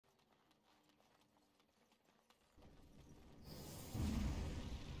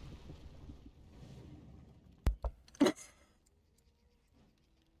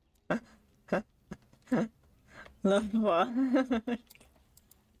What?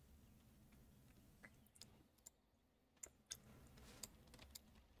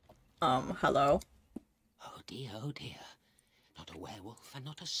 Hello? Oh dear, oh dear. Not a werewolf, and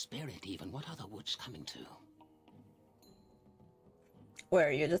not a spirit even. What are the woods coming to?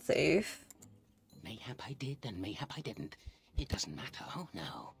 Were you the thief? Mayhap I did, and mayhap I didn't. It doesn't matter, oh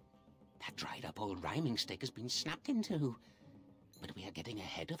no. That dried up old rhyming stick has been snapped into. But we are getting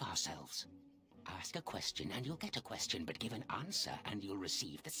ahead of ourselves. Ask a question and you'll get a question, but give an answer and you'll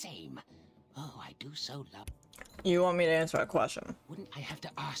receive the same. Oh, I do so love... You want me to answer a question? Wouldn't I have to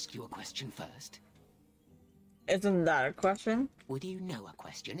ask you a question first? Isn't that a question? Would you know a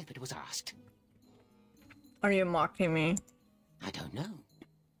question if it was asked? Are you mocking me? I don't know.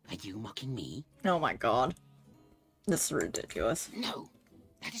 Are you mocking me? Oh my god. This is ridiculous. No,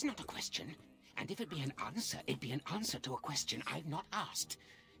 that is not a question. And if it be an answer, it'd be an answer to a question I've not asked.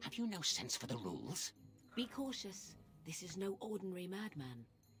 Have you no sense for the rules? Be cautious. This is no ordinary madman.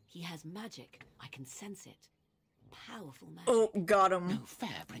 He has magic. I can sense it. Powerful magic. Oh, got him. No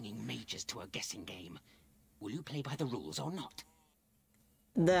fair bringing mages to a guessing game. Will you play by the rules or not?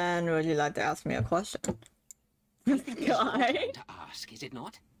 Then would you like to ask me a question? Guy? To ask, is it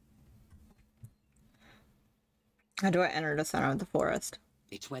not? How do I enter the center of the forest?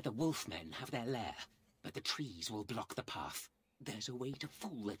 It's where the wolfmen have their lair, but the trees will block the path. There's a way to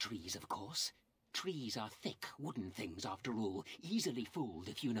fool the trees, of course. Trees are thick, wooden things, after all, easily fooled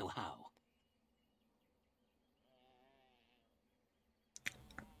if you know how.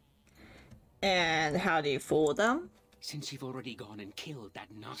 And how do you fool them? Since you've already gone and killed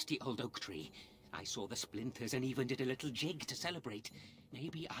that nasty old oak tree, I saw the splinters and even did a little jig to celebrate.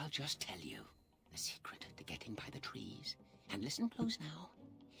 Maybe I'll just tell you. The secret to getting by the trees, and listen close now,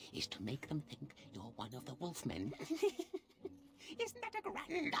 is to make them think you're one of the wolfmen. Isn't that a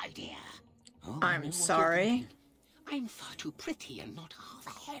grand idea? Oh, I'm sorry. I'm far too pretty and not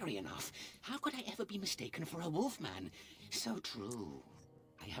half hairy enough. How could I ever be mistaken for a wolfman? So true.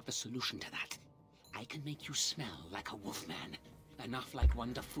 I have the solution to that. I can make you smell like a wolfman. Enough like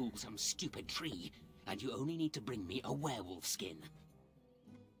one to fool some stupid tree. And you only need to bring me a werewolf skin.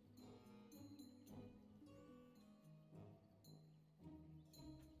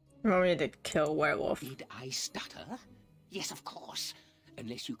 You want me to kill Werewolf? Did I stutter? Yes, of course.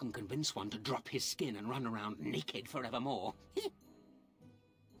 Unless you can convince one to drop his skin and run around naked forevermore.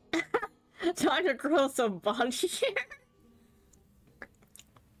 Time to grow some body hair.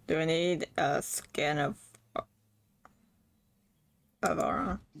 Do I need a skin of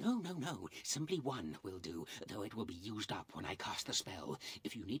Aurora? No. Simply one will do, though it will be used up when I cast the spell.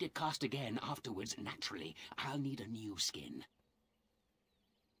 If you need it cast again afterwards, naturally, I'll need a new skin.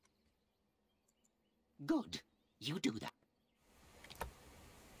 Good. You do that.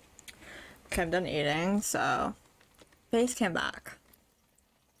 Okay, I'm done eating, so... Face came back.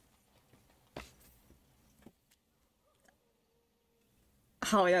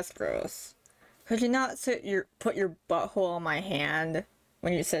 Oh, that's gross. Could you not put your butthole on my hand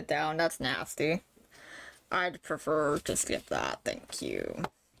when you sit down? That's nasty. I'd prefer to skip that, thank you.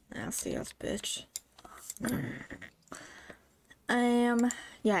 Nasty ass bitch.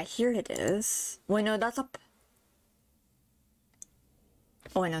 Yeah, here it is. Wait, no, that's up.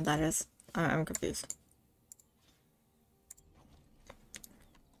 Oh, I know that is. I'm confused.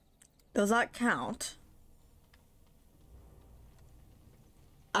 Does that count?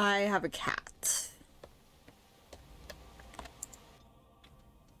 I have a cat.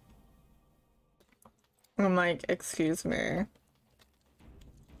 I'm like, excuse me.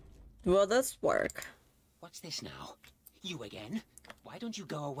 Will this work? What's this now? You again? Why don't you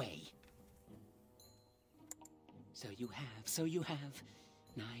go away? So you have.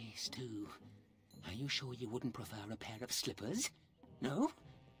 Nice, too. Are you sure you wouldn't prefer a pair of slippers? No?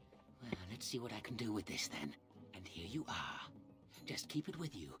 Well, let's see what I can do with this then. And here you are. Just keep it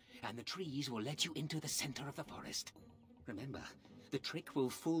with you, and the trees will let you into the center of the forest. Remember, the trick will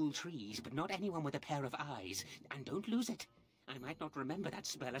fool trees, but not anyone with a pair of eyes. And don't lose it. I might not remember that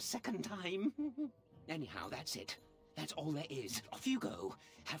spell a second time. Anyhow, that's it. That's all there is. Off you go.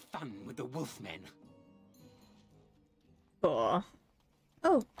 Have fun with the wolfmen. Oh.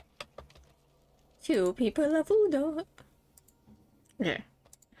 Oh. Two people leveled up. Okay.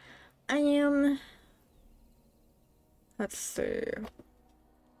 I am... Let's see. The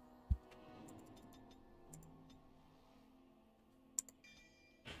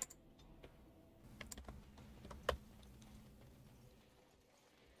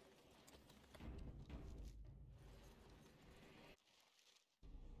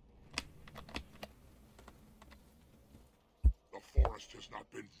forest has not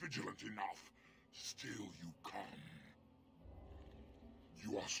been vigilant enough. still you come.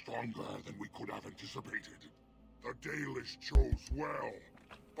 You are stronger than we could have anticipated. The Dalish chose well,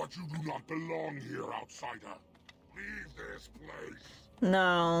 but you do not belong here, outsider. Leave this place.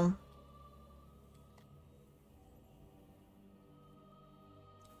 No.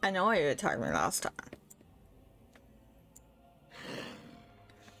 I know why you attacked me last time.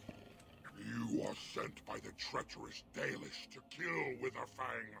 You are sent by the treacherous Dalish to kill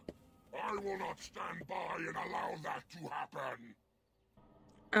Witherfang. I will not stand by and allow that to happen.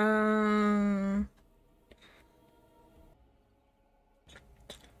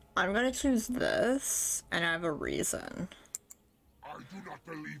 I'm gonna choose this, and I have a reason. I do not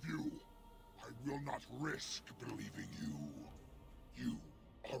believe you. I will not risk believing you. You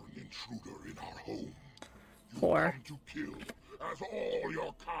are an intruder in our home. You come to kill, as all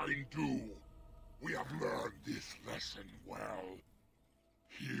your kind do. We have learned this lesson well.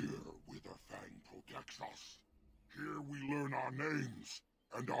 Here, Witherfang protects us. Here we learn our names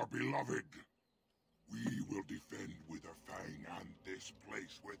and are beloved. We will defend Witherfang and this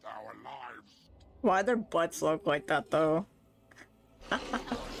place with our lives. Why their butts look like that, though?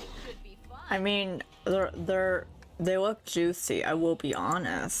 I mean, they look juicy, I will be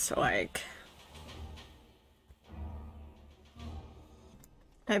honest, like...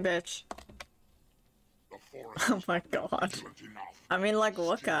 Hey, bitch. Oh my god. I mean, like,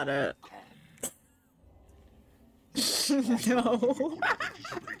 look at it. No.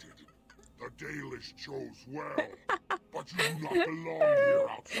 The Dalish chose well, but you do not belong here,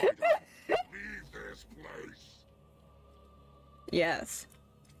 outsider. Leave this place. Yes.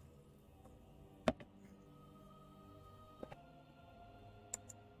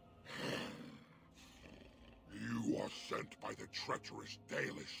 You are sent by the treacherous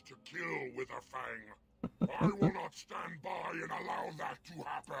Dalish to kill Witherfang. I will not stand by and allow that to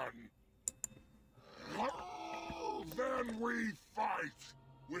happen. Then we fight.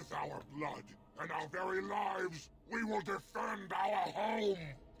 With our blood and our very lives, we will defend our home.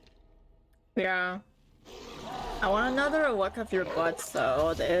 Yeah. I want another look of your butts,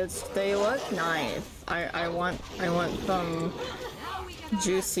 though. They look nice. I want some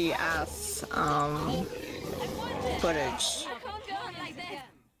juicy ass footage.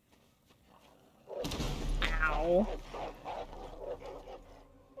 Ow.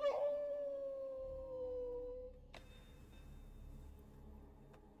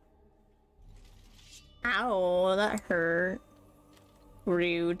 Ow, that hurt.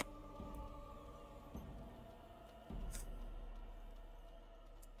 Rude.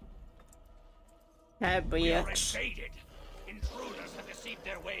 That bitch. We are invaded. Intruders have deceived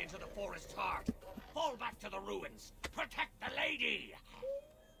their way into the forest's heart. Fall back to the ruins. Protect the lady.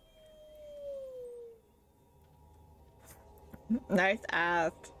 Nice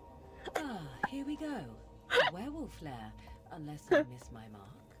ass. Ah, here we go. A werewolf lair, unless I miss my mark.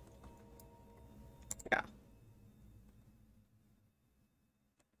 Yeah.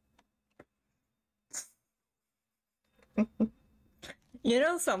 You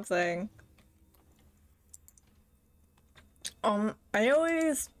know something? Any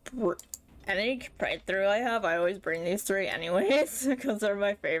playthrough I have, I always bring these three anyways, because they're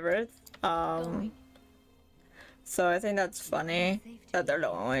my favorites. So I think that's funny that they're the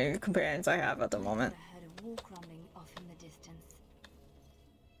only companions I have at the moment.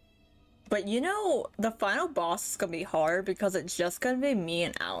 But you know, the final boss is gonna be hard because it's just gonna be me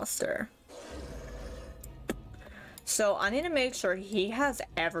and Alistair. So I need to make sure he has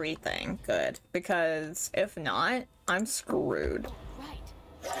everything good, because if not, I'm screwed.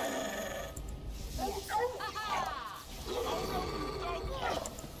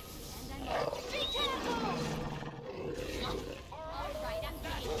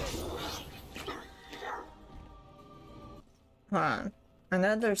 Hold on. I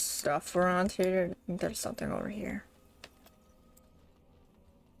know there's stuff around here. I think there's something over here.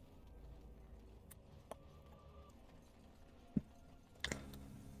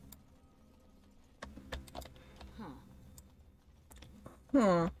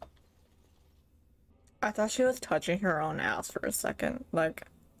 I thought she was touching her own ass for a second. Like...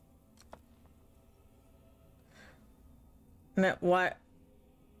 what?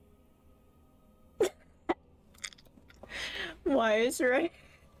 Why is right?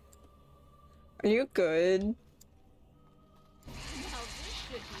 Are you good? Now this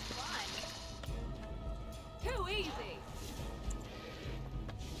should be fun. Too easy.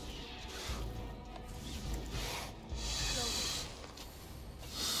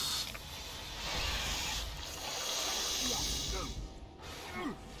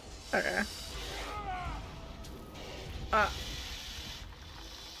 Okay.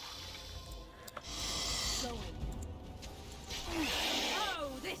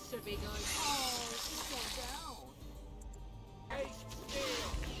 should be going. Oh, she's going down.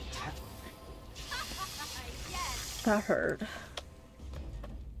 Yes. That hurt.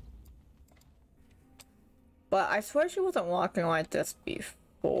 But I swear she wasn't walking like this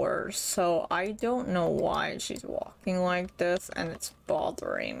before, so I don't know why she's walking like this, and it's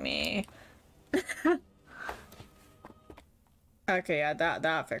bothering me. Okay, yeah,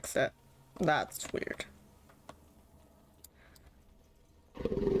 that fixed it. That's weird.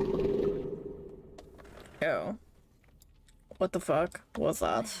 Ew. What the fuck was I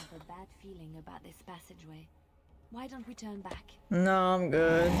that? have a bad feeling about this passageway. Why don't we turn back? No, I'm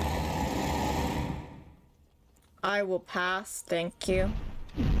good. I will pass, thank you.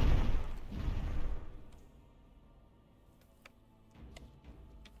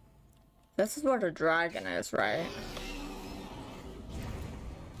 This is where the dragon is, right?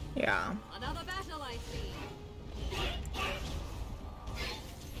 Yeah. Another battle, I see.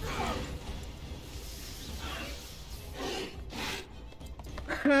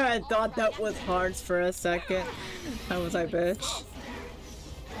 I thought that was hard for a second. I was like, bitch.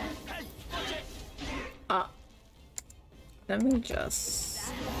 Let me just...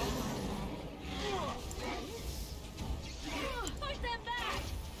 Push them back!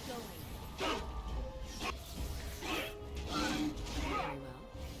 Going. Very well.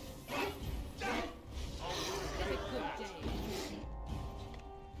 Have a good day.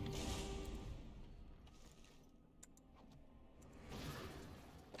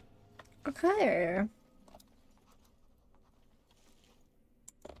 Okay.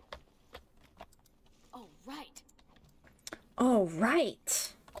 Oh, right. All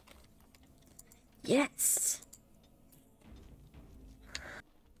right. Yes.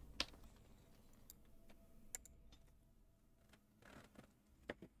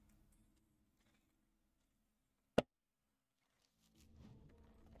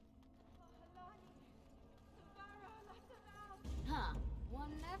 Huh.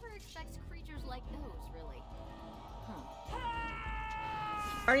 One never expects creatures like those, really.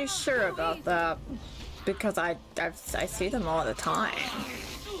 Are you sure about that? Because I see them all the time.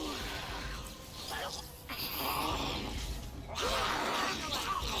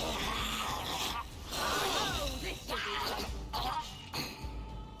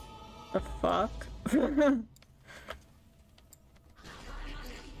 The fuck? Ew.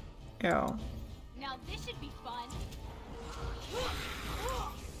 Now this should be fun.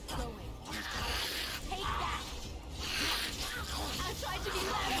 Going. Take that. I tried to be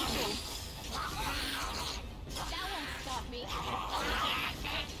logical. That won't stop me.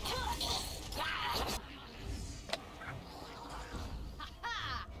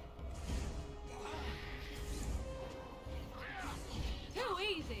 Ha-ha! Too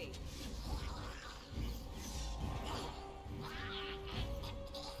easy.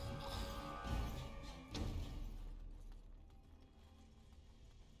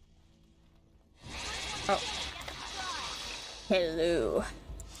 Oh. Hello.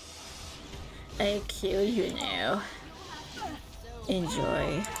 I kill you now.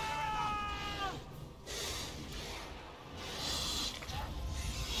 Enjoy.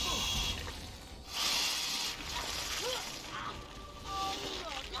 Oh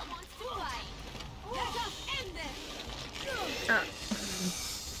look, it wants to fight. Let us end this. Ah.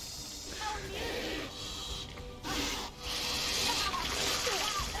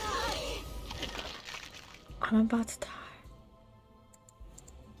 I'm about to die.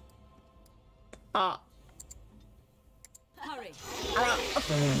 Ah. Hurry.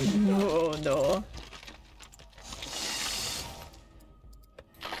 Oh no.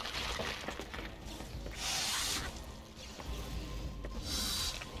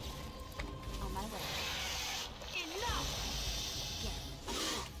 On my way. Enough!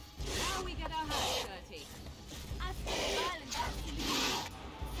 Now we get our hands dirty. I feel violent absolutely.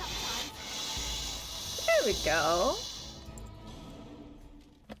 Sometimes. There we go.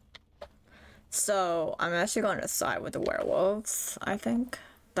 So, I'm actually going to side with the werewolves, I think.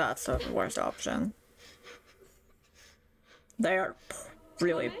 That's the worst option. They are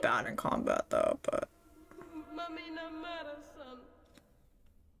really bad in combat though, but... Mummy, no matter, son.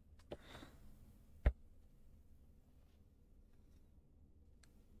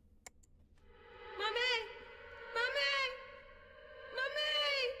 Mummy! Mummy!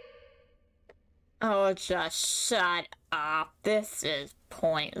 Mummy! Oh, just shut up. This is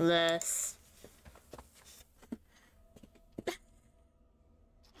pointless.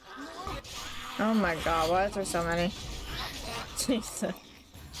 Oh my god, why is there so many? Jesus.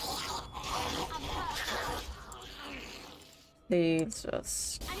 Please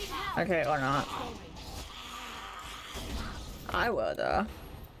just... Okay, or not. I would,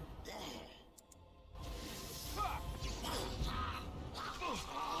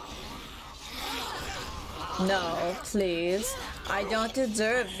 No, please. I don't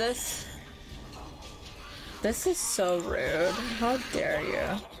deserve this. This is so rude. How dare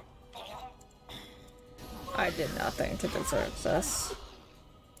you? I did nothing to deserve this.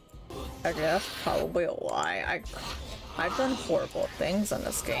 I guess probably why. I've done horrible things in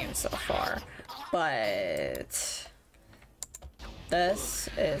this game so far, but this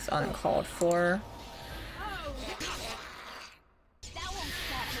is uncalled for.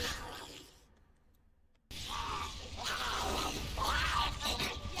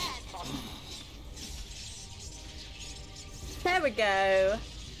 There we go.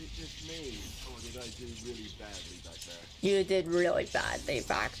 Is it just me, or did I do really badly back there? You did really badly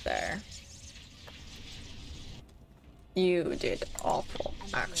back there. You did awful,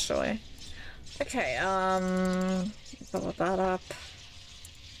 actually. Okay, bubble that up.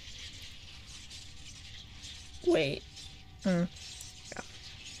 Wait. Yeah.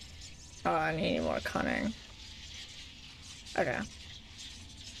 Oh, I need more cunning. Okay.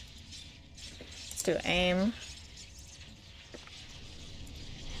 Let's do aim.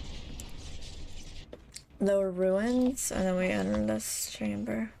 Lower ruins, and then we enter this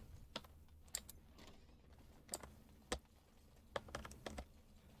chamber.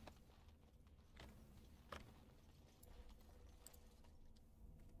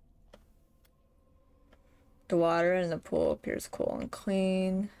 The water in the pool appears cool and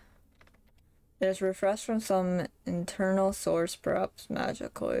clean. It is refreshed from some internal source, perhaps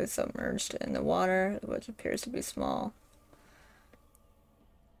magically submerged in the water, which appears to be small.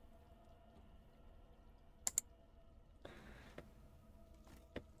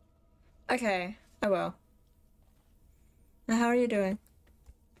 Okay, I will. Now, how are you doing?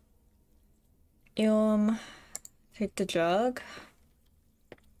 Take the jug.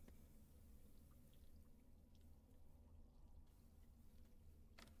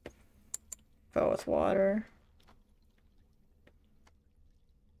 Fill with water.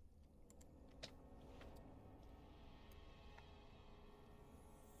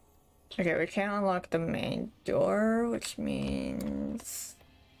 Okay, we can't unlock the main door, which means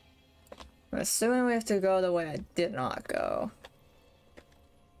I'm assuming we have to go the way I did not go.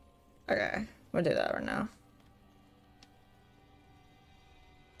 Okay, we'll do that right now.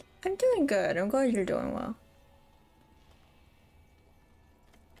 I'm doing good. I'm glad you're doing well.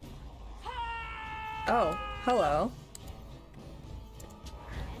 Oh, hello.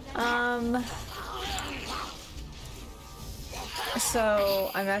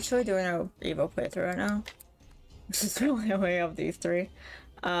 So I'm actually doing a Evo playthrough right now. This is the only way of these three.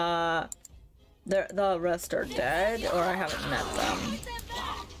 The rest are dead, or I haven't met them.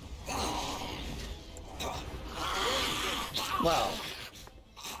 Well,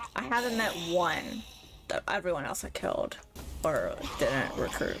 I haven't met one. Everyone else I killed, or didn't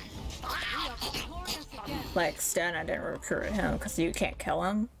recruit. Like Stan, I didn't recruit him because you can't kill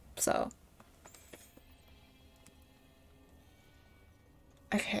him, so.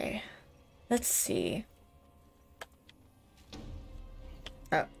 Okay, let's see.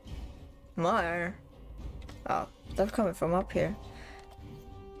 Oh, more. Oh, they're coming from up here.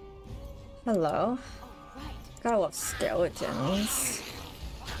 Hello. Gotta love skeletons.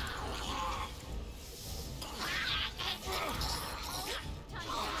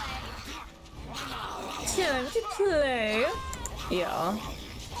 Time to play. Yeah.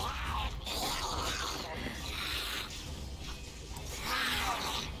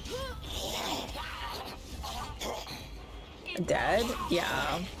 Dead?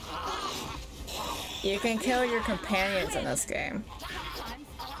 Yeah. You can kill your companions in this game.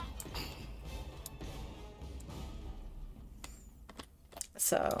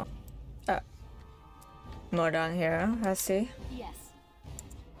 So, more down here, I see. Yes.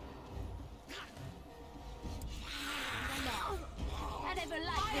 I never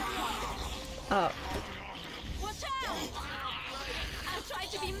liked this one. Oh, Watch out! I'll try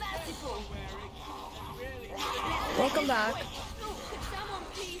to be merciful. welcome back. Could someone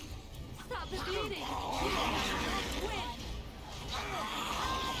please stop the bleeding? Win.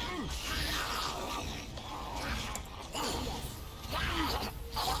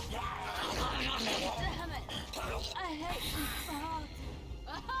 Damn it! I hate this part.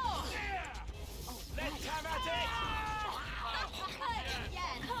 Oh! Let's have at it!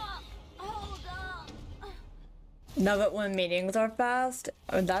 Hold on. Now that when meetings are fast,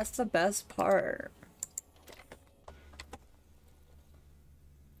 that's the best part.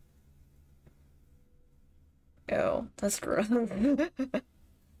 Ew, that's gross.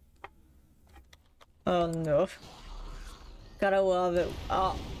 Oh no. Gotta love it.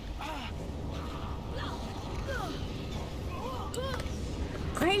 Oh.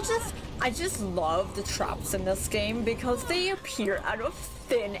 I just love the traps in this game because they appear out of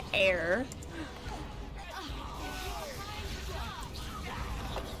thin air.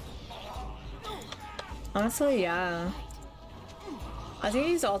 Honestly, yeah. I think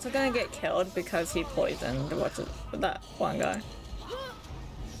he's also gonna get killed because he poisoned that one guy.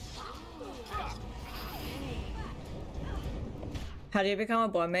 How do you become a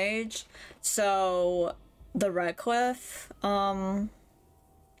blood mage? So the Red Cliff, during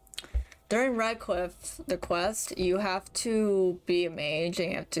Red Cliff, the quest, you have to be a mage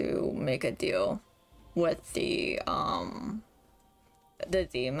and you have to make a deal with the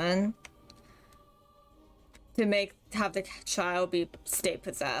demon to have the child stay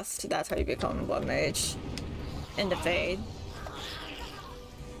possessed. That's how you become a blood mage in the Fade.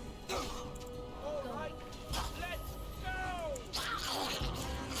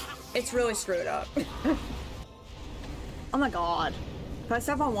 It's really screwed up. Oh my god. If I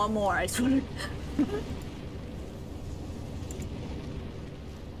step on one more, I swear.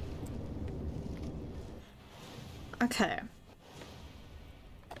 Okay.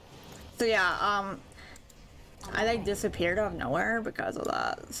 So yeah, I like disappeared out of nowhere because of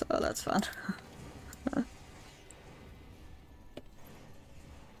that, so that's fun.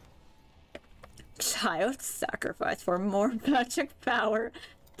 Child sacrifice for more magic power.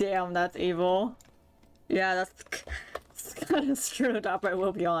 Damn, that's evil. Yeah, that's kind of screwed up, I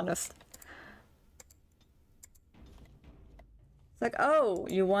will be honest. It's like, oh,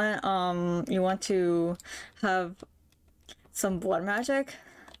 you want to have some blood magic?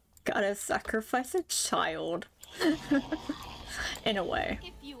 Gotta sacrifice a child. In a way.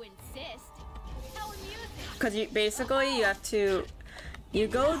 If you insist. How amusing. Because basically you have to... You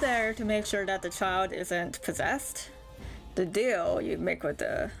go there to make sure that the child isn't possessed. The deal you make with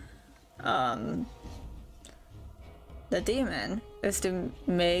the demon is to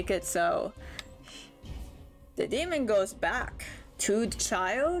make it so the demon goes back to the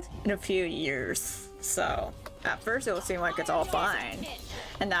child in a few years. So at first it will seem like it's all fine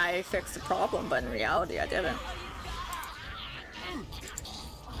and I fixed the problem, but in reality I didn't.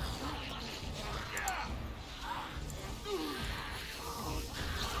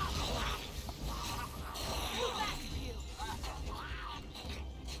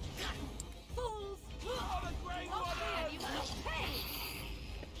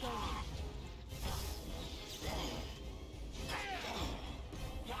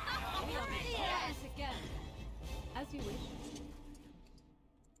 As you wish.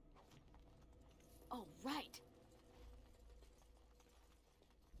 Oh, right.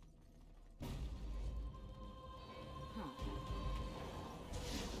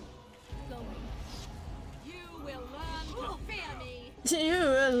 Going. You will learn to fear me. You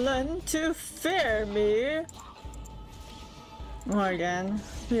will learn to fear me. Morgan.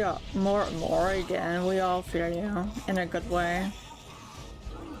 Yeah, Morgan. We all fear you in a good way.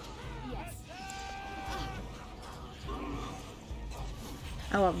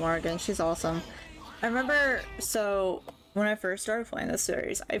 I love Morgan, she's awesome. I remember, so when I first started playing this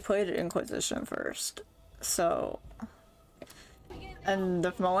series, I played Inquisition first. So, and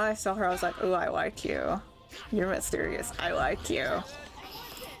the moment I saw her, I was like, ooh, I like you. You're mysterious, I like you. And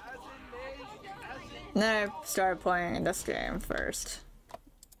then I started playing this game first.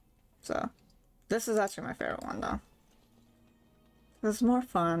 So, this is actually my favorite one though. It's more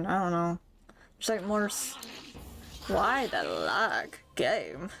fun, I don't know. It's like more... Why the lag?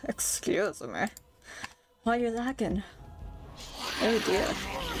 Game? Excuse me. Why are you lagging? Oh dear.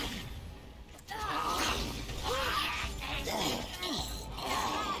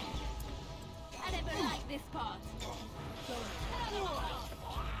 I never liked this part.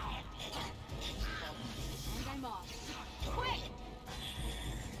 And I'm off. Quick!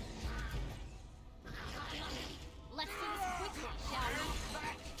 Let's do this quickly, shall we?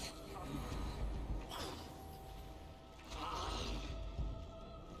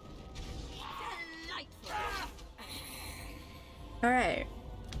 Alright.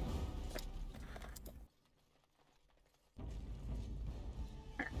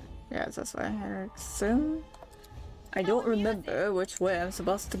 Yeah, it's this way here soon. I don't remember which way I'm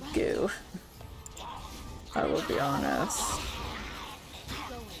supposed to go. I will be honest.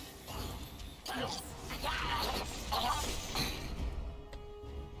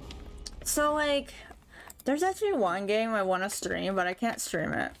 So like, there's actually one game I want to stream, but I can't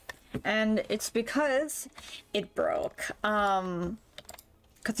stream it. And it's because it broke. Cause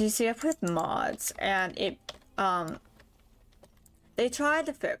you see I put mods and it, they tried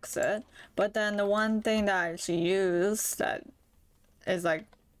to fix it, but then the one thing that I actually use that is like,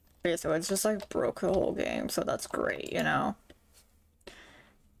 basically it's just like broke the whole game, so that's great, you know?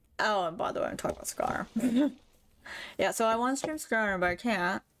 Oh, and by the way, I'm talking about Scar. Yeah, so I want to stream Scar, but I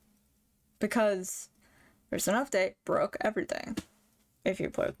can't. Because there's an update, broke everything. If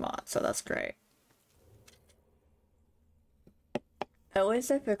you play with mods, so that's great. At least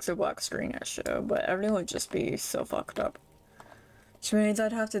I fixed the black screen issue, but everything would just be so fucked up. Which means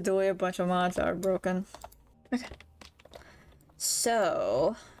I'd have to delete a bunch of mods that are broken. Okay.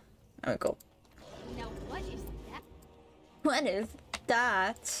 So, there we go. Now what is that? What is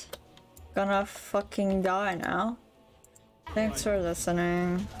that? Gonna fucking die now. Thanks for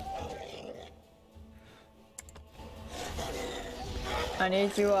listening. I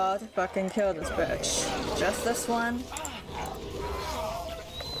need you all to fucking kill this bitch. Just this one.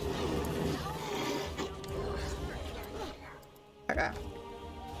 Okay.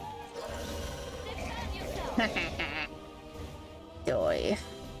 Joy.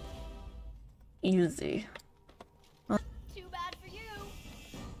 Easy. Too bad for you.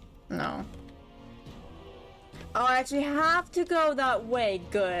 No. Oh, I actually have to go that way.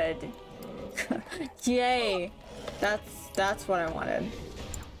 Good. Yay. That's what I wanted.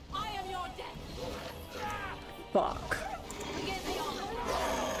 I am your death. Fuck. Forgive me all.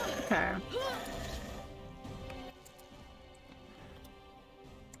 Okay.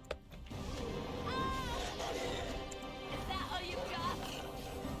 Is that all you got?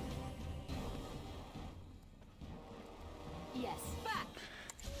 Yes. Back.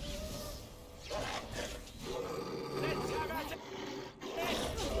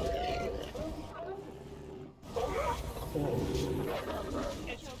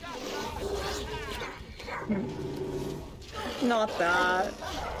 Not that.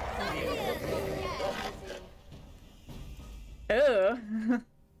 Ew.